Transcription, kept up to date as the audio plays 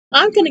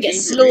I'm gonna get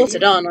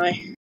slaughtered, aren't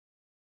I?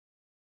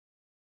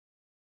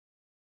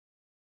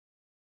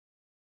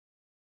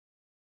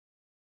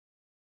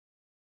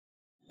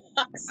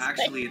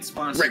 Actually, it's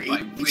sponsored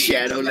by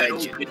Shadow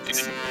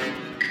Legends.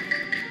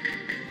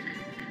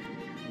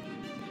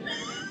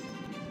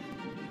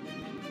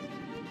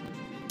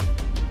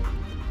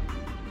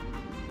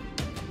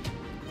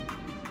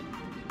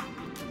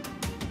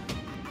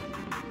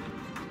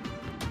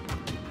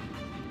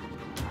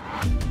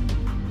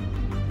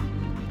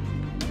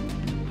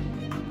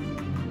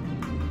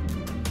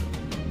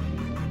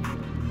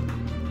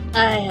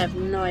 I have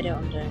no idea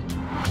what I'm doing.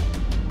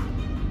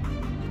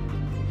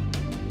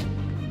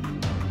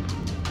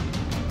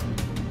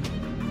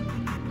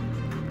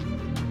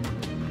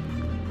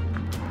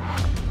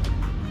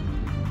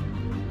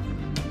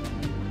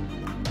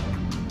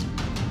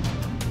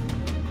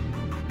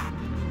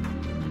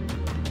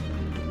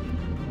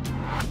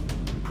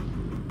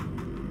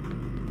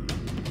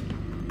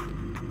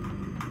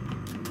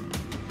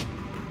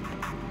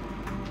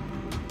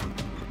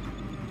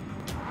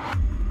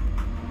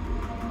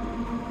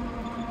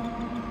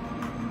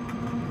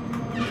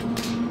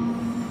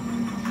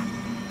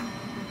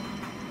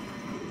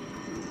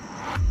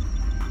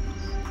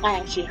 I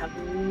actually have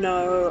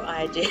no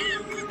idea.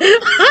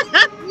 I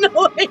have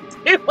no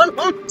idea what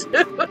I'm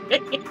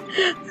doing.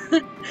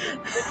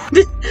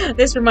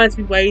 This reminds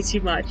me way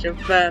too much of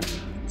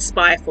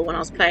Spyfall when I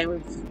was playing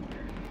with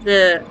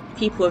the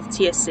people of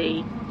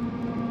TSC.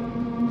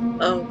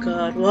 Oh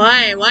god,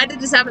 why? Why did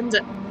this happen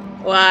to...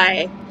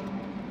 Why?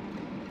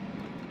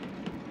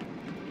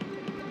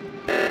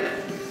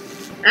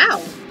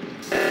 Ow.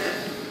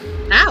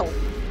 Ow.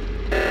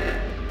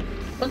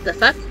 What the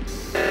fuck?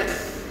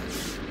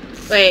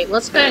 Wait,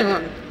 what's going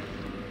on?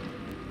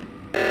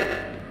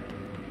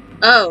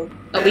 Oh,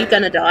 are we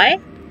gonna die?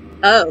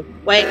 Oh,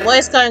 wait, what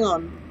is going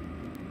on?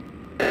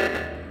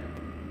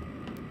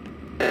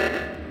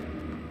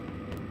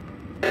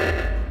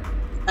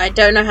 I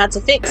don't know how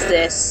to fix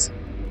this.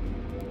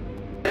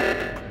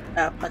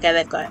 Oh, okay,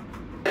 they've got it.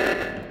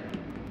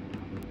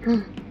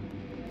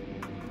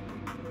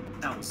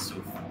 That was so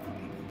funny.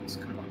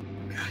 Come on,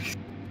 guys.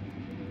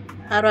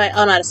 How do I...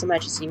 Oh no, it's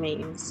emergency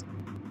meetings.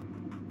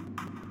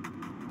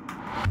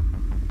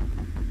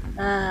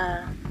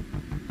 Ah.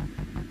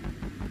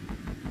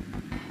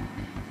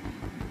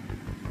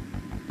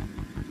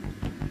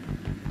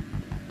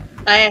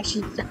 I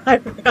actually I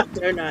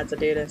don't know how to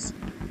do this.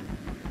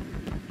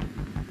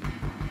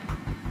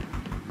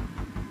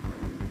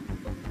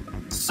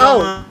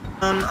 So,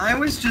 I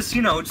was just,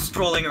 you know,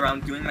 strolling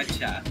around doing my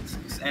chats,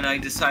 and I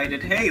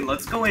decided, hey,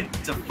 let's go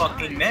into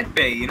fucking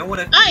medbay. You know what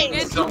I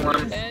mean? So,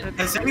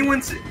 has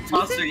anyone seen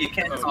Tossler? You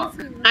can't talk.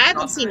 I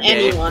haven't seen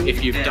anyone.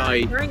 If you've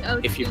died, you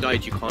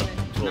can't talk.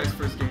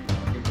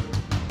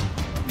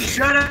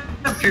 Shut up!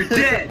 You're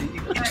dead.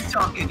 You can't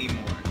talk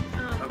anymore.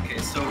 Okay,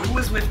 so who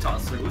was with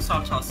Tossler? Who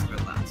saw Tossler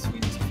last? We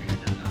need to figure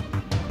that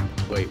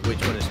out. Wait,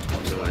 which one is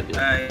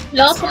Tossler?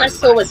 Last one I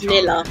saw was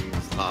Miller.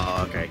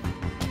 Oh, okay.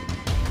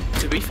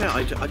 To be fair,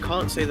 I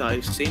can't say that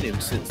I've seen him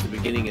since the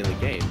beginning of the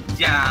game.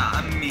 Yeah,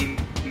 I mean,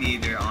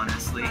 neither,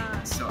 honestly.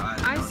 So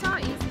I saw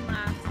Ethan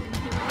last, and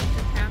he went to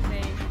the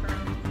cafe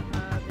from the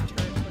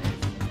church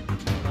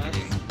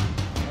place.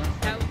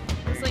 That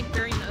was like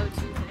during the O2 thing.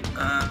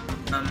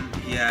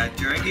 Yeah,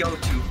 during the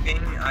O2 thing,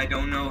 I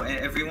don't know.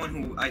 Everyone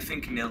who I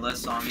think Nilla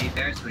saw me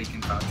there, so he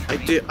can vouch for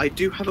me. I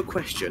do have a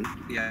question.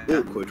 Yeah.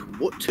 Awkward.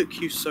 What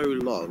took you so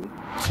long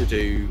to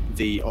do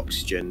the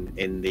oxygen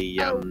in the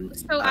So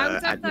I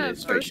was at the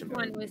first administration?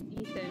 one with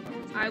Ethan.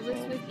 I was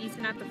with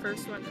Ethan at the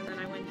first one, and then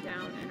I went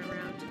down and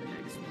around to the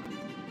next one.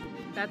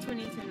 That's when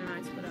Ethan and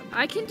I split up.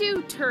 I can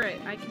do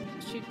turret. I can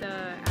shoot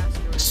the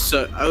asteroid.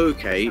 So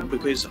okay,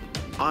 because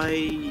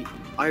I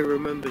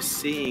remember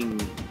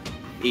seeing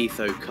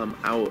Etho come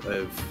out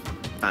of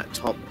that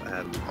top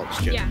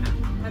oxygen. Yeah,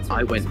 that's what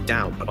I went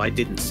down, but I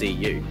didn't see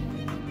you.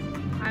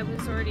 I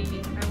was already.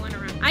 I went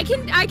around. I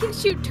can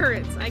shoot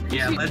turrets. I can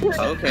shoot turrets.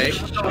 Okay,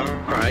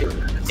 alright.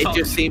 It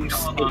just seems...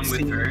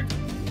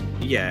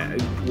 Yeah,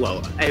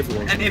 well,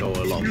 everyone can go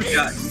along.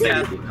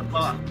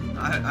 Well,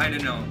 I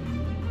don't know.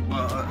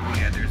 Well,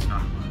 yeah, there's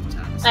not a lot of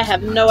tasks. I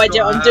have no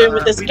idea what I'm doing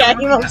with this game.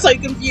 I'm so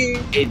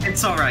confused.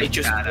 It's alright. It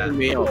just threw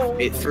me off.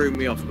 It threw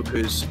me off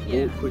because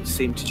Awkward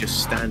seemed to just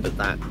stand at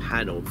that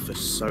panel for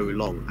so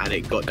long, and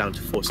it got down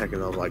to 4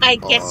 seconds. I was like, I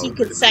guess you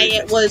could say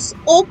it was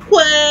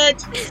awkward.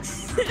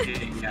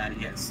 Okay,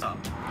 yeah, stop.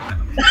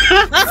 We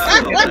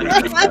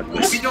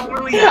don't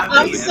really have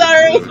I'm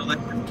sorry. So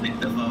let's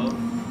split the vote.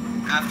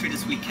 After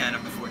this, we can't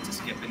afford to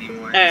skip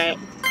anymore. Alright.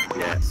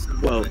 Yeah. So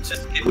Well, let's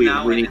just skip we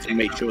now need and to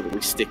make sure that we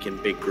stick in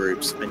big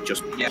groups and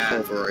just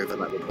hover over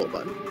that report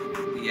button.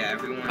 Yeah,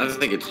 everyone. I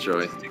think it's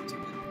Joy.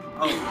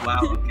 Oh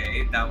wow,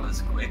 okay, that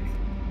was quick.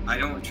 I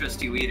don't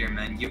trust you either,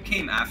 man. You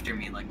came after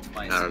me like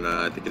twice. I don't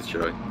know. I think it's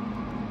Joy.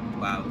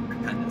 Wow,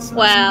 kinda sucks.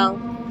 Well,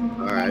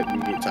 Alright,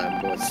 review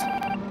time, boys.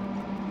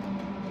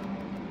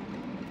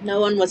 no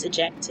one was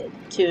ejected.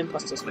 2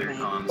 imposters Clear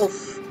remain. comms.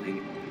 Oof.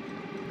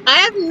 I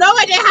have no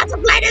idea how to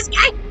play this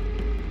game!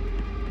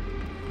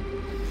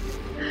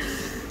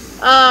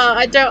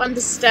 I don't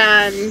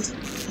understand.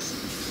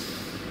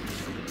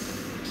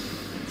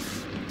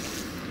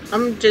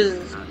 I'm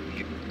just...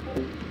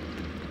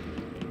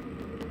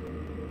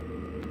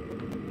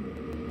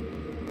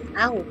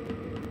 Ow.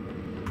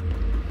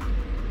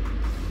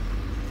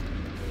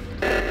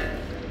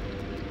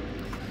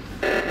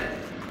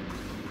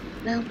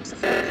 No, what the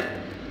fuck?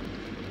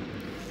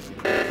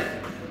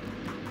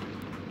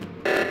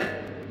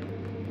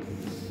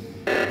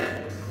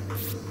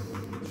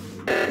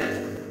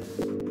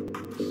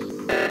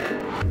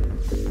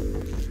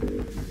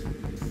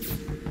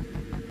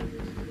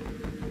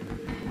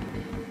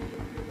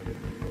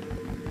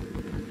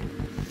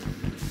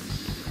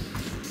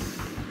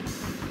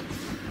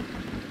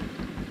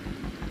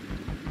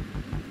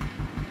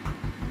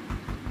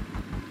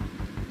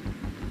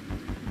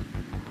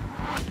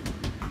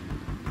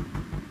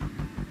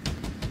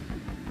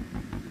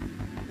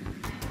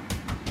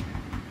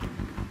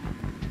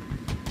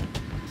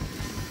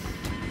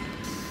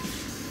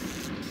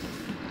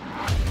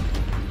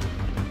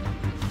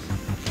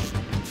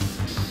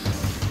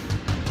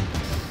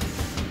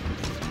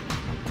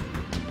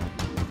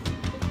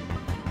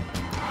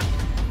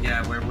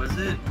 Yeah, where was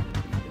it?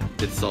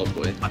 It's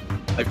Saltboy.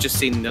 I've just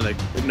seen Nilla.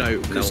 No,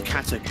 because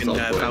Kata can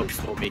vouch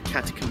for me.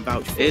 Kata can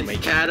vouch for me.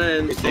 It's Kata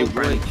and they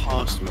ran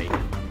past me.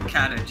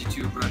 Kata, did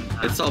you run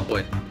past? It's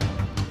Saltboy.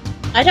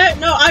 I don't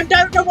know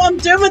what I'm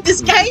doing with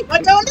this game.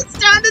 I don't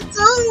understand at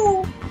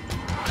all.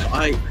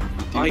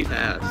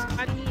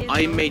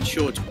 I made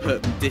sure to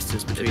put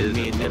distance between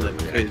me and Nilla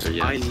because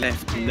I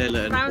left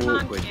Nilla and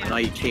Awkward and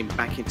I came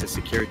back into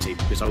security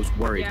because I was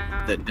worried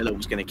that Nilla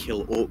was going to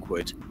kill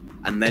Awkward,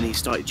 and then he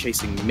started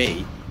chasing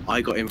me.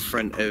 I got in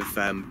front of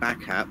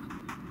Backup,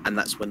 and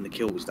that's when the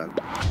kill was done.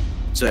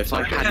 So if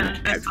I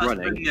hadn't kept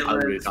running, I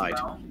would have died.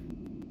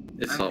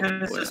 It's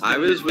Saltboy. I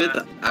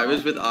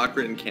was with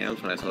Awkward and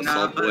Cams when I saw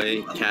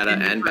Saltboy, Kata,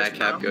 and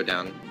Backup go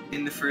down.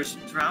 In the first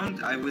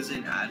round, I was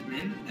in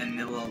admin, and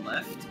Nilla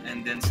left,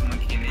 and then someone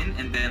came in,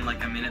 and then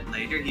like a minute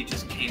later, he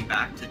just came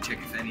back to check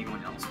if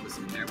anyone else was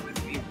in there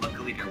with me.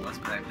 Luckily, there was,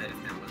 but I bet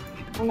if there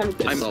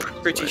wasn't, I'm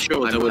pretty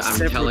sure there was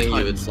several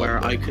times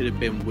where I could have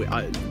been with.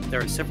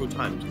 There are several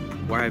times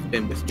where I've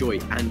been with Joy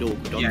and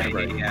Awkward on the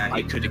road.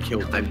 I could have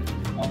killed them.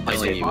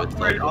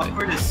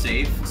 Awkward is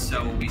safe,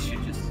 so we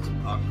should just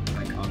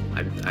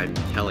I'm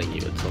telling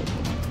you, it's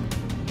Saltboy.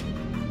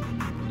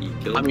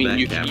 I mean,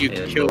 you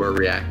kill a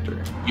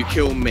reactor. You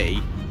kill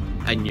me,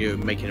 and you're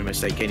making a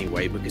mistake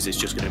anyway because it's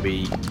just going to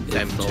be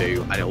them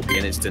two, and it'll be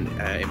an instant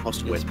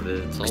imposter win.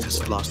 It's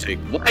the last two.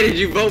 Why did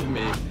you vote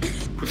me?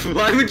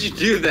 Why would you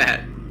do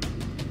that?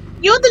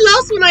 You're the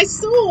last one I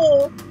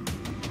saw.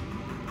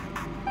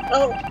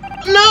 Oh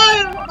no!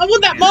 I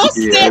want that mask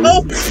still.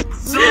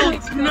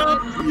 No!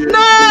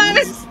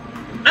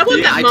 I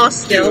want that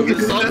mask still.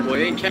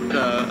 Subway in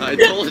Canada. I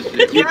told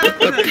you.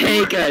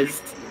 Okay,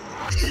 guys.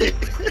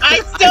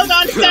 I still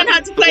don't understand how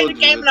to play the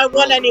game, and I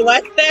won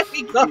anyway. There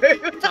we go.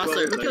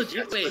 Tossler, who killed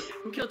you? Wait,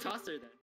 who killed Tossler then?